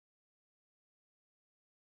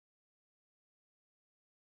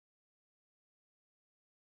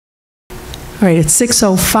All right, it's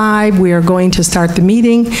 6:05. We are going to start the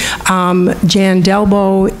meeting. Jan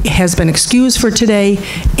Delbo has been excused for today,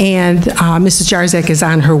 and Mrs. Jarzak is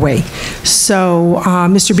on her way. So,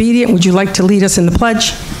 Mr. Bedient, would you like to lead us in the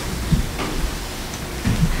pledge?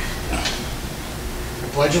 I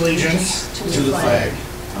pledge allegiance to the flag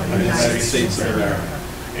of the United States of America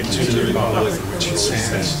and to the republic for which it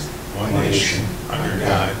stands, one nation, under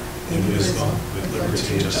God, indivisible, with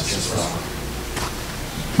liberty and justice for all.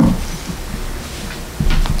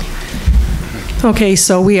 Okay,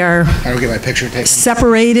 so we are I will get my picture taken.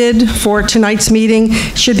 Separated for tonight's meeting.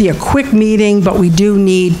 Should be a quick meeting, but we do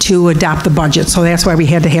need to adopt the budget, so that's why we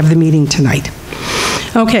had to have the meeting tonight.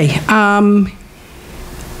 Okay,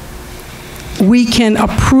 we can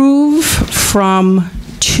approve from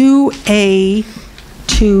 2A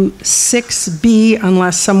to 6B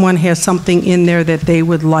unless someone has something in there that they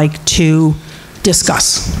would like to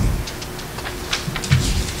discuss.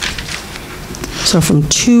 So from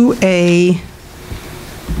 2A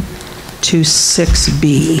to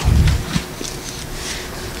 6B,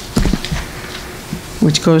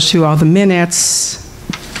 which goes through all the minutes.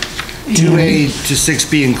 2A to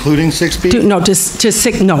 6B, including 6B? No,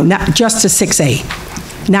 not just to 6A,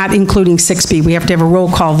 not including 6B. We have to have a roll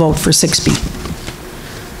call vote for 6B.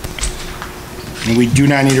 And we do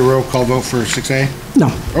not need a roll call vote for 6A?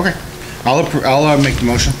 No. Okay. I'll make the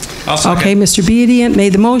motion. Okay, Mr. Bedient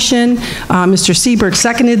made the motion. Mr. Seibert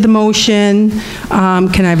seconded the motion.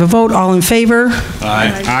 Can I have a vote? All in favor?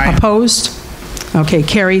 Aye. Aye. Opposed? Okay,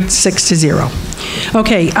 carried 6-0.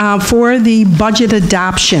 Okay, for the budget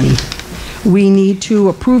adoption, we need to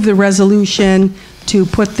approve the resolution to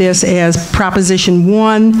put this as Proposition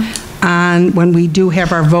 1 on when we do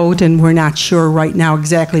have our vote, and we're not sure right now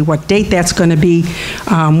exactly what date that's going to be.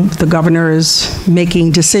 The governor is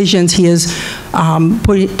making decisions. He is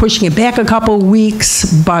pushing it back a couple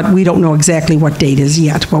weeks, but we don't know exactly what date is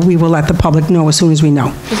yet. But we will let the public know as soon as we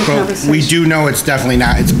know. But we do know it's definitely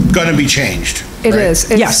not. It's going to be changed. It is.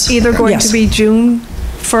 It's yes. Either going to be June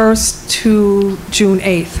 1st to June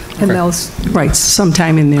 8th in those. Right,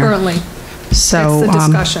 sometime in there. Currently. So that's the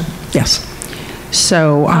discussion. Yes.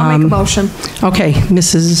 So I'll make a motion. Okay,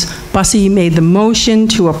 Mrs. Bussey made the motion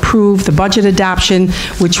to approve the budget adoption,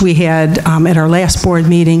 which we had at our last board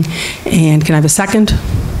meeting. And can I have a second?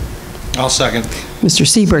 I'll second. Mr.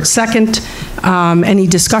 Seibert, second. Any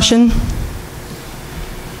discussion?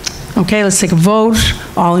 Okay, let's take a vote.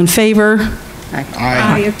 All in favor?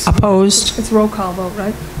 Aye. Opposed? It's roll call vote,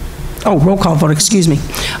 right? Oh, roll call vote, excuse me.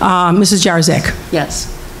 Mrs. Jarzak? Yes.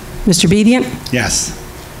 Mr. Bedient? Yes.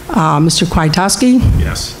 Mr. Kwiatkowski?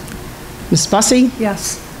 Yes. Ms. Bussey?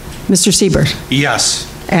 Yes. Mr. Seibert? Yes.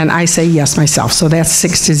 And I say yes myself, so that's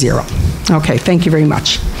 6-0. Okay, thank you very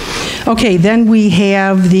much. Okay, then we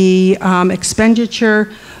have the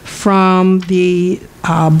expenditure from the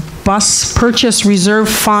bus purchase reserve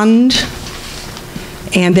fund,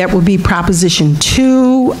 and that will be Proposition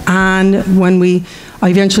 2 on when we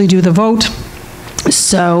eventually do the vote.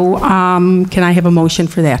 So can I have a motion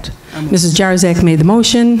for that? Mrs. Jarzak made the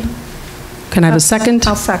motion. Can I have a second?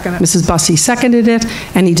 I'll second it. Mrs. Bussey seconded it.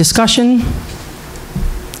 Any discussion?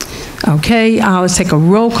 Okay, let's take a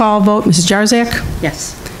roll call vote. Mrs. Jarzak?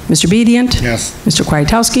 Yes. Mr. Bedient? Yes. Mr.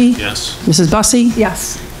 Kwiatkowski? Yes. Mrs. Bussey?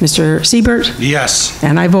 Yes. Mr. Seibert? Yes.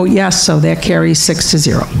 And I vote yes, so that carries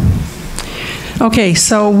 6-0. Okay,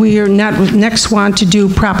 so we are next want to do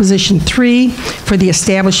Proposition 3 for the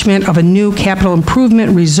establishment of a new capital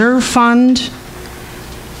improvement reserve fund.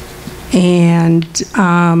 And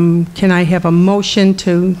can I have a motion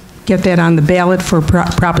to get that on the ballot for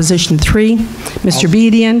Proposition 3? Mr.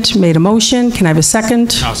 Bedient made a motion. Can I have a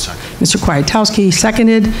second? I'll second. Mr. Kwiatkowski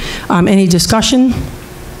seconded. Any discussion?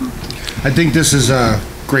 I think this is a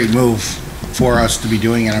great move for us to be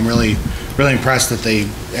doing, and I'm really impressed that they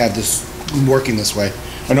have this working this way.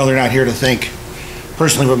 I know they're not here to thank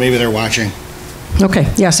personally, but maybe they're watching. Okay,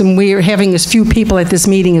 yes, and we are having as few people at this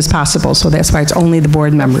meeting as possible, so that's why it's only the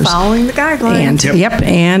board members. Following the guidelines. And, yep,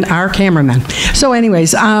 and our cameraman. So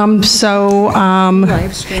anyways, any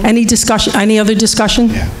discussion, any other discussion?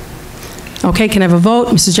 Yeah. Okay, can I have a vote?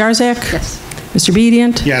 Mrs. Jarzak? Yes. Mr.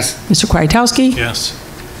 Bedient? Yes. Mr. Kwiatkowski? Yes.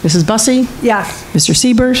 Mrs. Bussey? Yes. Mr.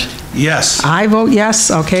 Siebert? Yes. I vote yes.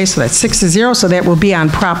 Okay, so that's 6-0, so that will be on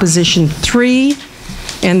Proposition 3.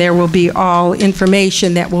 And there will be all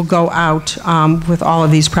information that will go out with all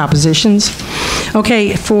of these propositions.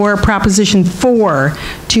 Okay, for Proposition 4,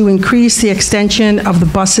 to increase the extension of the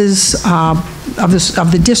buses, of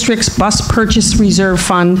the district's bus purchase reserve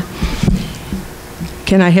fund.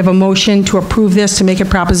 Can I have a motion to approve this to make it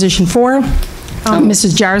Proposition 4?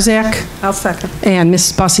 Mrs. Jarzak? I'll second. And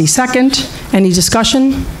Mrs. Bussey, second. Any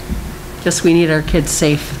discussion? Just we need our kids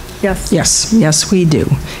safe. Yes. Yes, yes, we do.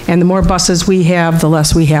 And the more buses we have, the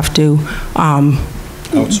less we have to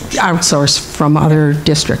outsource from other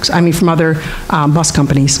districts, from other bus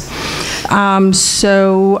companies. Any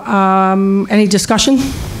discussion?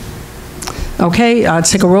 Okay,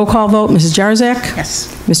 let's take a roll call vote. Mrs. Jarzak? Yes.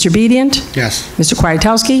 Mr. Bedient? Yes. Mr.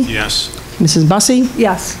 Kwiatkowski? Yes. Mrs. Bussey?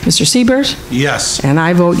 Yes. Mr. Siebert? Yes. And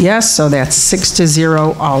I vote yes, so that's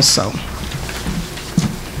 6-0 also.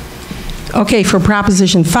 Okay, for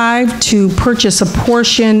Proposition 5, to purchase a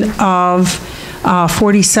portion of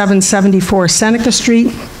 4774 Seneca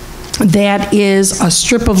Street. That is a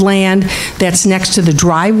strip of land that's next to the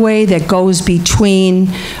driveway that goes between,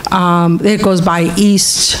 it goes by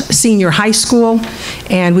East Senior High School,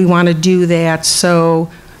 and we want to do that so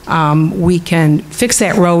we can fix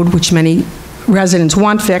that road, which many residents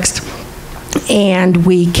want fixed, and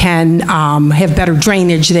we can have better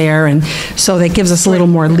drainage there, and so that gives us a little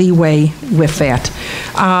more leeway with that.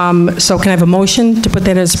 So can I have a motion to put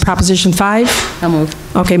that as Proposition 5? I'll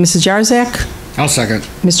move. Okay, Mrs. Jarzak? I'll second.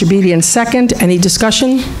 Mr. Bedient, second. Any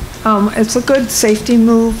discussion? It's a good safety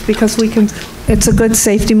move because we can,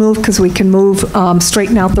 move,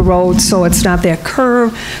 straighten out the road so it's not that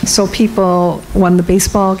curve. So people, when the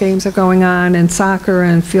baseball games are going on and soccer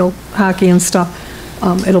and field hockey and stuff,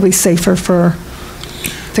 it'll be safer for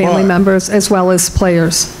family members as well as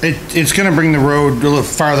players. It's going to bring the road a little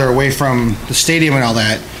farther away from the stadium and all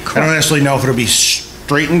that. I don't necessarily know if it'll be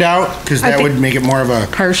straightened out because that would make it more of a...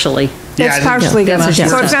 Partially. Yeah, It's partially yeah, gonna, yeah,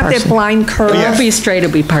 so it's not that partially. blind curve. It'll be straight,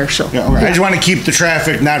 it'll be partial. Yeah, okay. I just want to keep the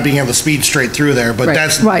traffic not being able to speed straight through there, but Right.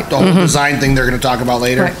 that's Right. the whole design thing they're going to talk about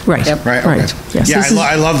later. Right. Right. Yep. Right, okay. Right. Yes, Yeah, this is-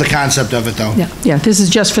 I love the concept of it, though. Yeah. Yeah, this is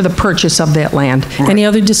just for the purchase of that land. Any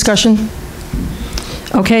other discussion?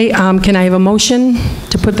 Okay, can I have a motion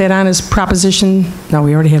to put that on as proposition? No,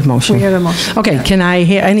 we already had a motion. We had a motion. Okay, can I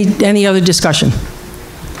hear any other discussion?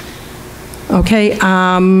 Okay,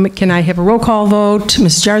 can I have a roll call vote?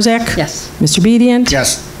 Mrs. Jarzak? Yes. Mr. Bedient?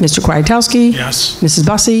 Yes. Mr. Kwiatkowski? Yes. Mrs.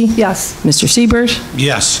 Bussey? Yes. Mr. Siebert?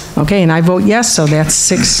 Yes. Okay, and I vote yes, so that's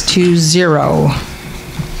 6-0.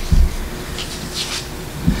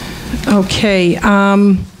 Okay,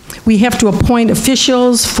 we have to appoint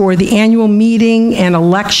officials for the annual meeting and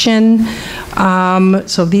election.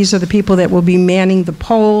 So these are the people that will be manning the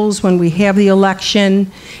polls when we have the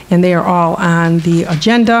election, and they are all on the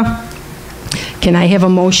agenda. Can I have a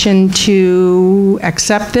motion to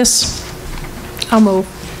accept this? I'll move.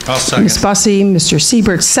 I'll second. Ms. Bussey, Mr.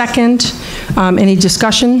 Siebert, second. Any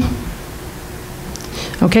discussion?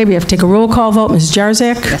 Okay, we have to take a roll call vote. Mrs.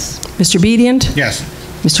 Jarzak? Yes. Mr. Bedient? Yes.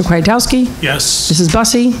 Mr. Kwiatkowski? Yes. Mrs.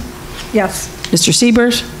 Bussey? Yes. Mr.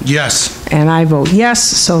 Siebert? Yes. And I vote yes,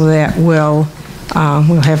 so that we'll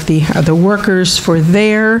have the workers for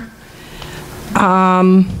there.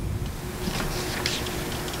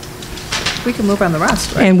 We can move on the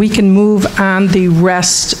rest, right? And we can move on the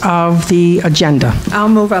rest of the agenda. I'll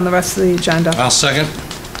move on the rest of the agenda. I'll second.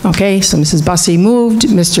 Okay, so Mrs. Bussey moved,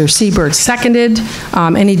 Mr. Siebert seconded.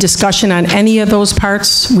 Any discussion on any of those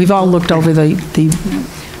parts? We've all looked over the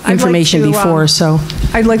information to, before, so.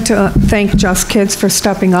 I'd like to thank Just Kids for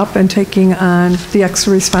stepping up and taking on the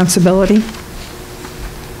extra responsibility.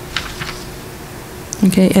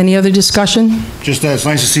 Okay, any other discussion? Just it's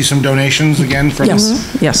nice to see some donations again from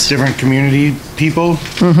Yes, yes. different community people.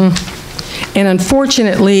 And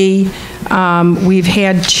unfortunately, we've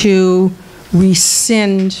had to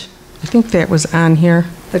rescind, I think that was on here.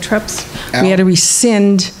 The trips. We had to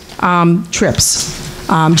rescind trips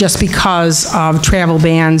just because of travel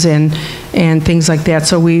bans and things like that.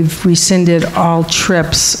 So we've rescinded all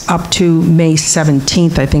trips up to May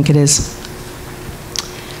 17th, I think it is,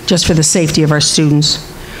 just for the safety of our students.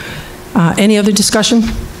 Any other discussion?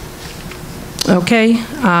 Okay.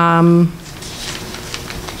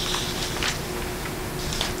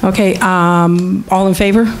 Okay, all in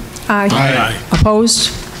favor? Aye. Aye.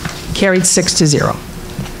 Opposed? Carried 6-0.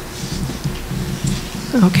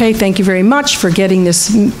 Okay, thank you very much for getting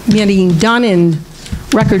this meeting done in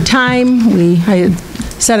record time. I had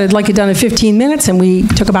said I'd like it done in 15 minutes, and we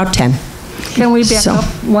took about 10. Can we back So- up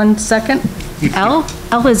 1 second? L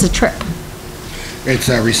is a trip. It's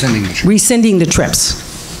rescinding the trip. Rescinding the trips.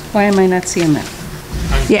 Why am I not seeing that?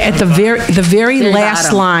 Yeah, at the very Very last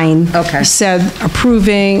bottom. line. Okay. Said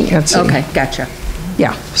approving, let's see. Okay, gotcha.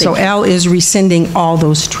 Yeah, so Thank you. L is rescinding all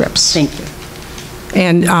those trips. Thank you.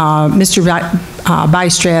 And Mr.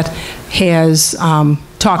 Bystrat has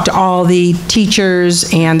talked to all the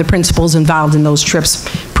teachers and the principals involved in those trips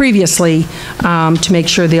previously, to make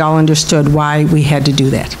sure they all understood why we had to do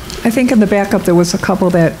that. I think in the backup, there was a couple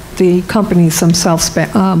that the companies themselves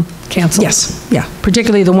canceled. Yes, yeah,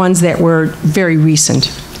 particularly the ones that were very recent.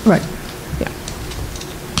 Right.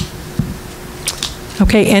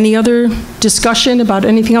 Okay, any other discussion about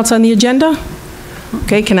anything else on the agenda?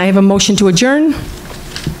 Okay, can I have a motion to adjourn?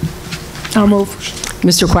 I'll move.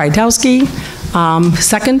 Mr. Kwiatkowski,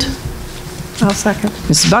 second? I'll second.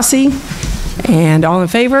 Mrs. Bussey, and all in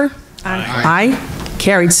favor? Aye. Aye.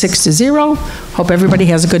 Carried 6-0. Hope everybody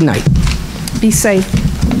has a good night. Be safe.